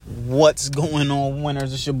What's going on,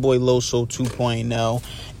 winners? It's your boy Loso 2.0,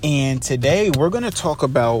 and today we're going to talk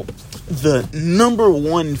about the number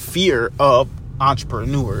one fear of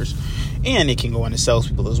entrepreneurs, and it can go into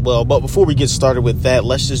salespeople as well. But before we get started with that,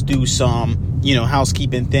 let's just do some,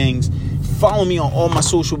 housekeeping things. Follow me on all my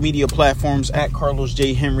social media platforms at Carlos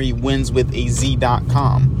J. Henry,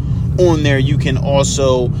 winswithaz.com. On there, you can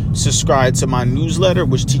also subscribe to my newsletter,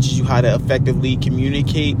 which teaches you how to effectively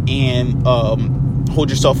communicate and hold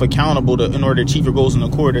yourself accountable in order to achieve your goals in a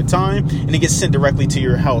quarter at a time. And it gets sent directly to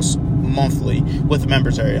your house monthly with the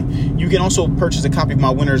members area. You can also purchase a copy of my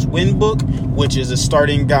Winner's Win book, which is a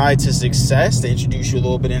starting guide to success to introduce you a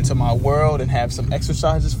little bit into my world and have some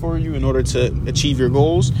exercises for you in order to achieve your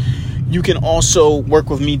goals. You can also work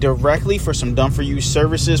with me directly for some done-for-you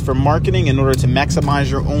services for marketing in order to maximize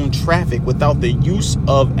your own traffic without the use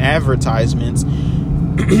of advertisements.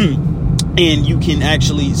 And you can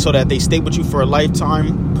actually, so that they stay with you for a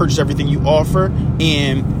lifetime, purchase everything you offer,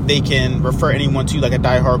 and they can refer anyone to you like a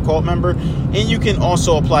diehard cult member. And you can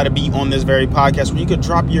also apply to be on this very podcast where you could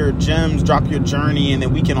drop your gems, drop your journey, and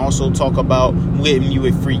then we can also talk about giving you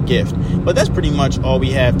a free gift. But that's pretty much all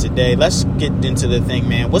we have today. Let's get into the thing,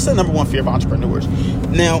 man. What's the number one fear of entrepreneurs?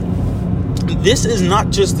 Now, this is not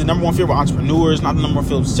just the number one fear of entrepreneurs, not the number one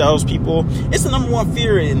fear of salespeople. It's the number one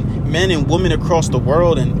fear in men and women across the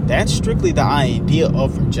world, and that's strictly the idea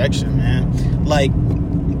of rejection, man. Like,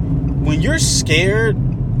 when you're scared,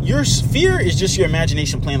 your fear is just your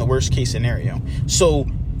imagination playing the worst case scenario. So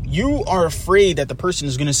you are afraid that the person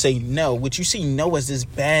is going to say no, which you see no as this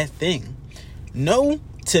bad thing. No,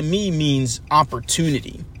 to me, means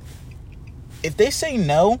opportunity. If they say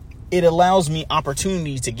no, it allows me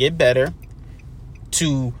opportunity to get better,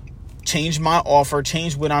 to change my offer,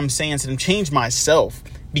 change what I'm saying to them, change myself,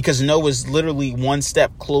 because no is literally one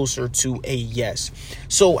step closer to a yes.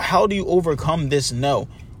 So how do you overcome this no?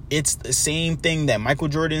 It's the same thing that Michael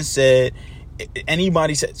Jordan said.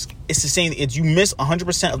 Anybody says it's the same. It's you miss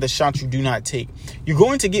 100% of the shots you do not take. You're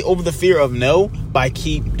going to get over the fear of no by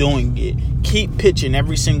keep doing it. Keep pitching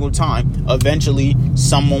every single time. Eventually,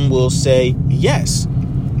 someone will say yes.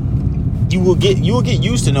 You will get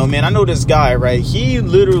used to no, man. I know this guy, right? He is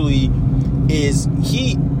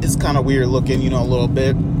kind of weird looking, a little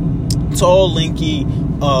bit tall, lanky,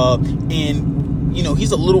 and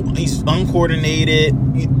he's uncoordinated.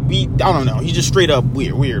 I don't know. He's just straight up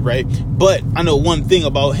weird, right? But I know one thing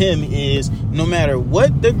about him is no matter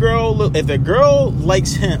what if the girl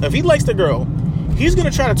likes him, if he likes the girl, he's going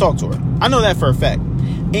to try to talk to her. I know that for a fact.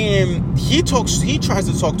 And he tries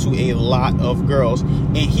to talk to a lot of girls,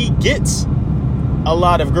 and he gets a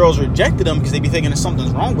lot of girls rejected him because they be thinking that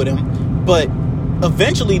something's wrong with him. But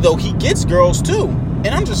eventually, though, he gets girls too. And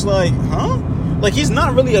I'm just like, huh? Like, he's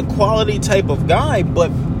not really a quality type of guy,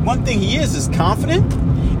 but one thing he is confident.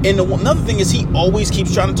 And another thing is he always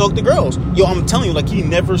keeps trying to talk to girls. Yo, I'm telling you, like, he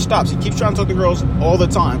never stops. He keeps trying to talk to girls all the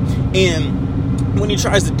time. And when he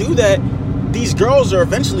tries to do that, these girls are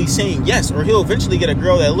eventually saying yes, or he'll eventually get a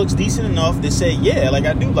girl that looks decent enough to say, yeah, like,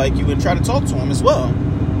 I do like you, and try to talk to him as well.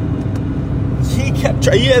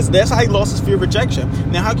 That's how he lost his fear of rejection.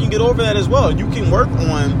 Now, how can you get over that as well? You can work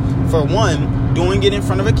on, for one, doing it in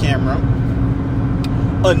front of a camera.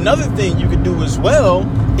 Another thing you can do as well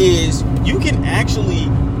is you can actually,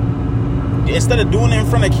 instead of doing it in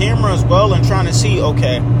front of camera as well and trying to see,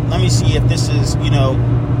 okay, let me see if this is,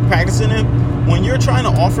 practicing it. When you're trying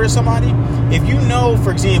to offer somebody, if you know,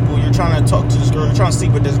 for example, you're trying to talk to this girl, you're trying to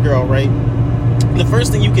sleep with this girl, right? The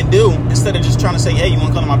first thing you can do, instead of just trying to say, hey, you want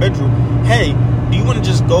to come to my bedroom? Hey, do you want to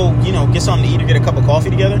just go, get something to eat or get a cup of coffee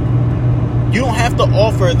together? You don't have to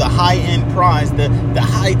offer the high-end prize, the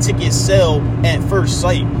high-ticket sale at first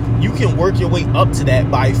sight. You can work your way up to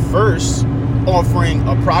that by first offering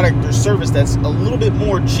a product or service that's a little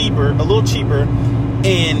cheaper,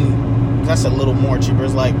 and that's a little more cheaper.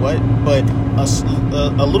 It's like, what? But a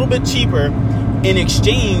little bit cheaper. In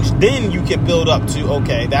exchange, then you can build up to,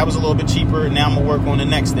 okay, that was a little bit cheaper. Now I'm going to work on the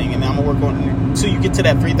next thing. And now I'm going to work on, so you get to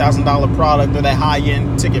that $3,000 product or that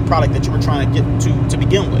high-end ticket product that you were trying to get to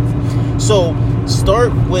begin with. So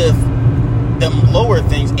start with them lower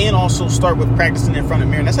things and also start with practicing in front of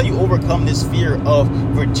the mirror. And that's how you overcome this fear of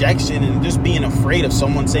rejection and just being afraid of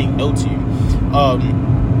someone saying no to you.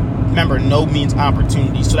 Remember, no means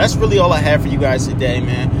opportunity. So that's really all I have for you guys today,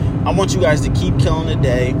 man. I want you guys to keep killing the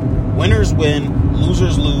day. Winners win,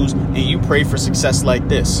 losers lose, and you pray for success like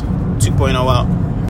this. 2.0 out.